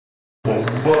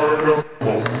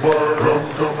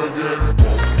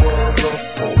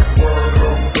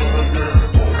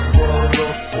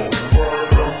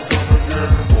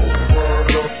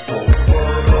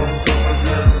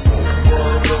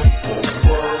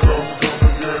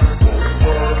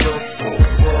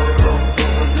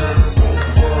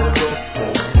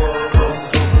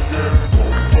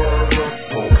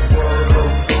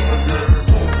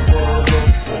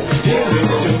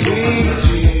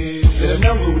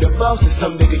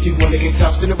Some nigga you wanna get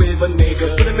tossed in the river,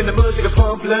 nigga. Put him in the mud, nigga,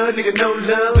 pump blood, nigga, no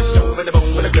love. It's strong for the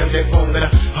bone, when I grab that bone, gonna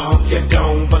hump your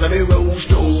dome. Follow me, roll,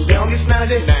 stroll down this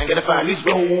 99, gotta find these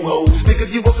roll hoes. Nigga,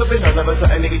 you woke up and all of a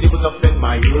sudden, nigga, you was up in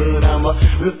my hood. I'm a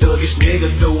real thuggish nigga,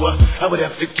 so I would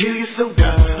have to kill you so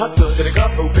down. I thug to the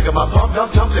couple, pick up my pump,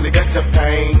 dump, jumps, and it got to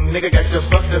pain. Nigga got to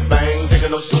fuck the bang, taking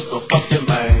no shit, so fuck your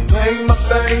man. Bang, my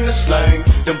bang, the slang,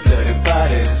 them bloody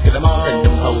bodies, kill them all, send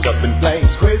them hoes up in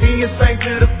flames. Crazy and sank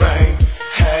to the brain.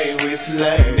 Hey, we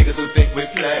slay, niggas who think we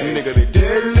play. Nigga be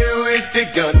deadly with the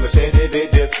gun, but say they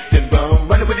dip, then bum.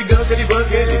 Running with the gun, cause he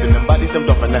bucket, leaving them bodies dumped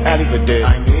off in the alley for dead.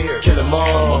 I'm here, kill them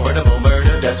all, more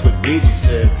murder, that's what BaDaZz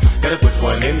said. Gotta put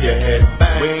one in your head,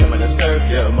 bang. We coming to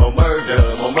serve ya, more murder,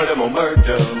 more murder, more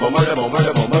murder, more murder, more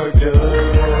murder, more murder.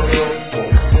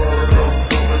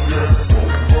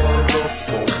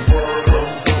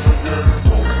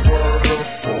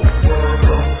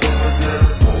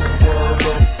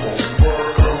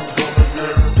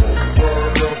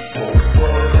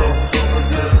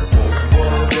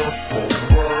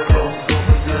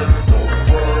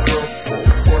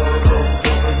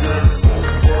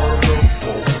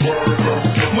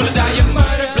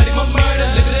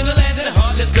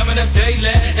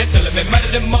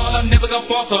 Them all, I'm never gonna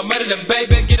fall, so I murder them,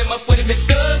 baby. Get them up with him, it's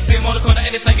good. See him on the corner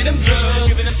and it's slanging them drugs.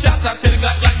 Giving them shots out to the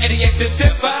Glock like 88 to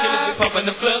 10-5. Killers be pumping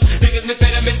them slugs. Niggas be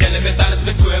fed, I'm been dealing with silence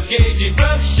with 12 gauge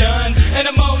eruption.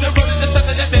 And I'm on the road to the stress,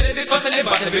 I just said it be fussing. They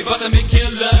bout to be busting me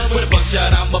killer. With a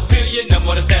buckshot, I'm a billion. I'm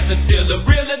one assassin, still a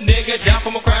realer nigga. Down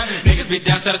from a crime. Niggas be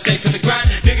down, try to stay to the grind.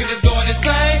 Niggas is going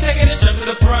insane, taking it straight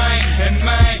to the brain. And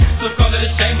mine, some call it a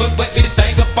shame, but wet me the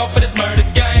thing up off of this murder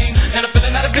game. And I'm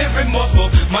feeling not a bit remorseful.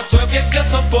 My 12 gets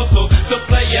just so forceful. So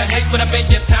play your hate when I'm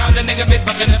in your town. The nigga be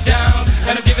bucking them down.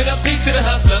 And I'm giving a piece to the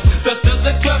hustlers. The stills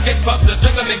and 12 gauge puffs. The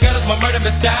juggler me gutters, my murder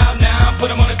be style. Now put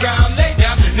them on the ground, lay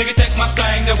down. Nigga take my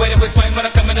thing. The way that we swing when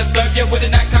I'm coming to serve you. With a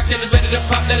night cocktail is ready to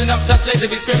pop. Letting up shots, lazy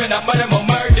be screaming out murder, more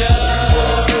murder.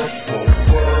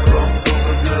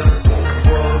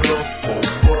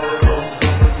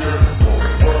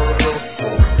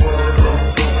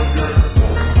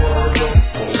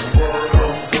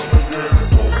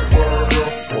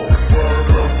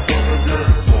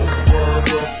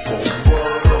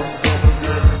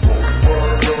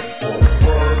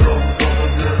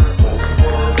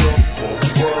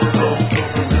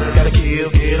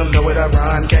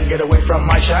 Can't get away from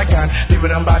my shotgun. Leave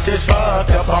it about this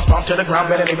fucked up. Pump to the ground,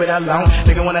 better leave it alone.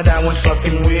 Nigga wanna die when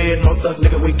fucking weird. Most thug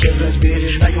nigga, we kill this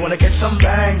bitch. Now you wanna get some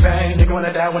bang bang. Nigga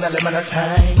wanna die when I let my nuts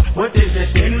hang. What is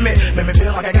it in me? Make me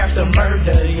feel like I got to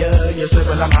murder ya. You slip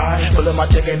when I'm high. Pull up my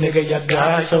ticket, nigga, you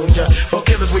die. Soldier. For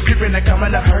killers, we creeping, they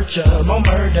coming to hurt ya. More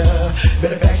murder.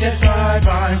 Better back that vibe.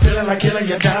 I'm feeling like killing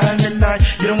you dying tonight.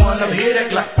 You don't wanna hear that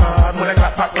clap pop. When that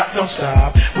clap pop, clap don't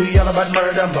stop. We all about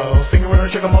murder mode. Finger on the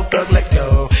trigger, more thug, let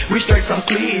go. We straight from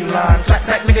Cleveland. Clap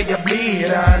back, nigga, you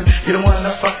bleed on. You don't wanna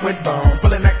fuck with bone.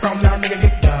 Pulling that chrome down, nigga,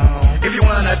 get down. If you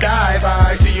wanna die,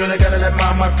 bye. See you, nigga, let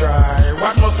mama cry.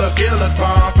 Watch most of the killers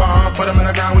pump, pump. Put him in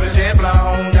the ground with his head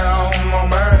blown down. More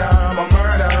murder, more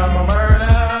murder, more murder.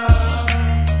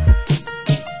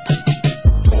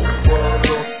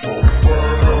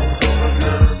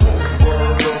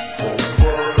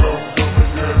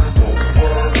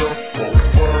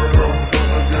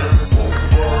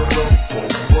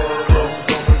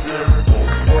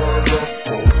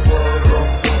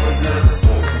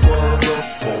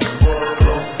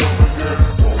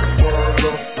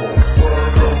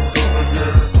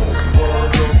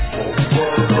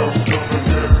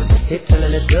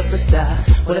 Just a star,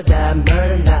 would have died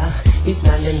murder now. He's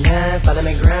 99, follow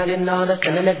me grounding all the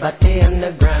sending that body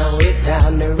underground. We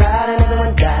down the ride and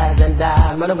everyone dies and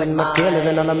die. Murder with my killers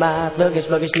and all of my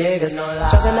sluggish niggas.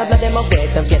 Talking about them more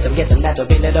victims, get some natural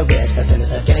be little rich. Cause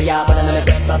sinister killing y'all, but I'm in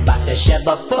the grip about this shit,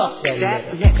 but fuck that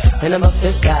nigga. And I'm up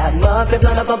this side, must be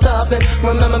blood up on top and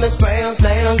remember me spraying them,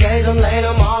 slaying them, gauge them, laying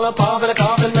them all up off in the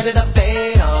coffin, ready to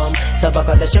fade them. To buck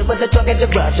on the shit with the truck and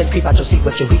eruption. Creep out your seat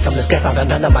with your weak, come to step out and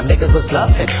none of my niggas was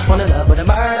bluffing. Wanna love with a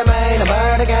murder man, a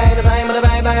murder gang, the same with a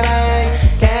bang, bang,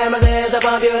 bang. Cameras is the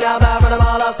pump you down, run them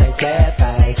all off, say flat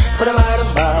face. Put a murder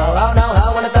ball, oh no,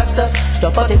 I wanna touch the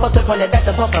a 40 poster pointed at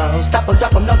the popo. Stop or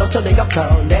drop them, no, till they go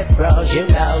cold. Let bros, you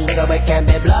know, nigga, we can't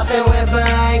be bluffing with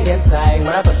bang insane.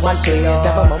 When I put one to you,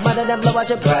 devil, my mother, them blow out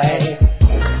your brain.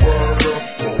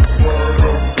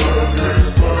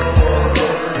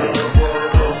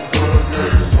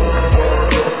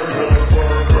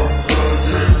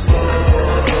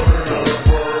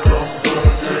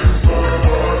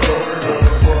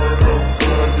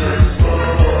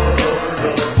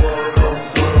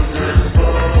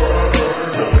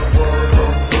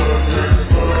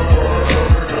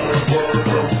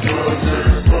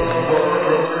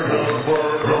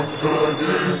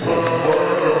 BaDaZz.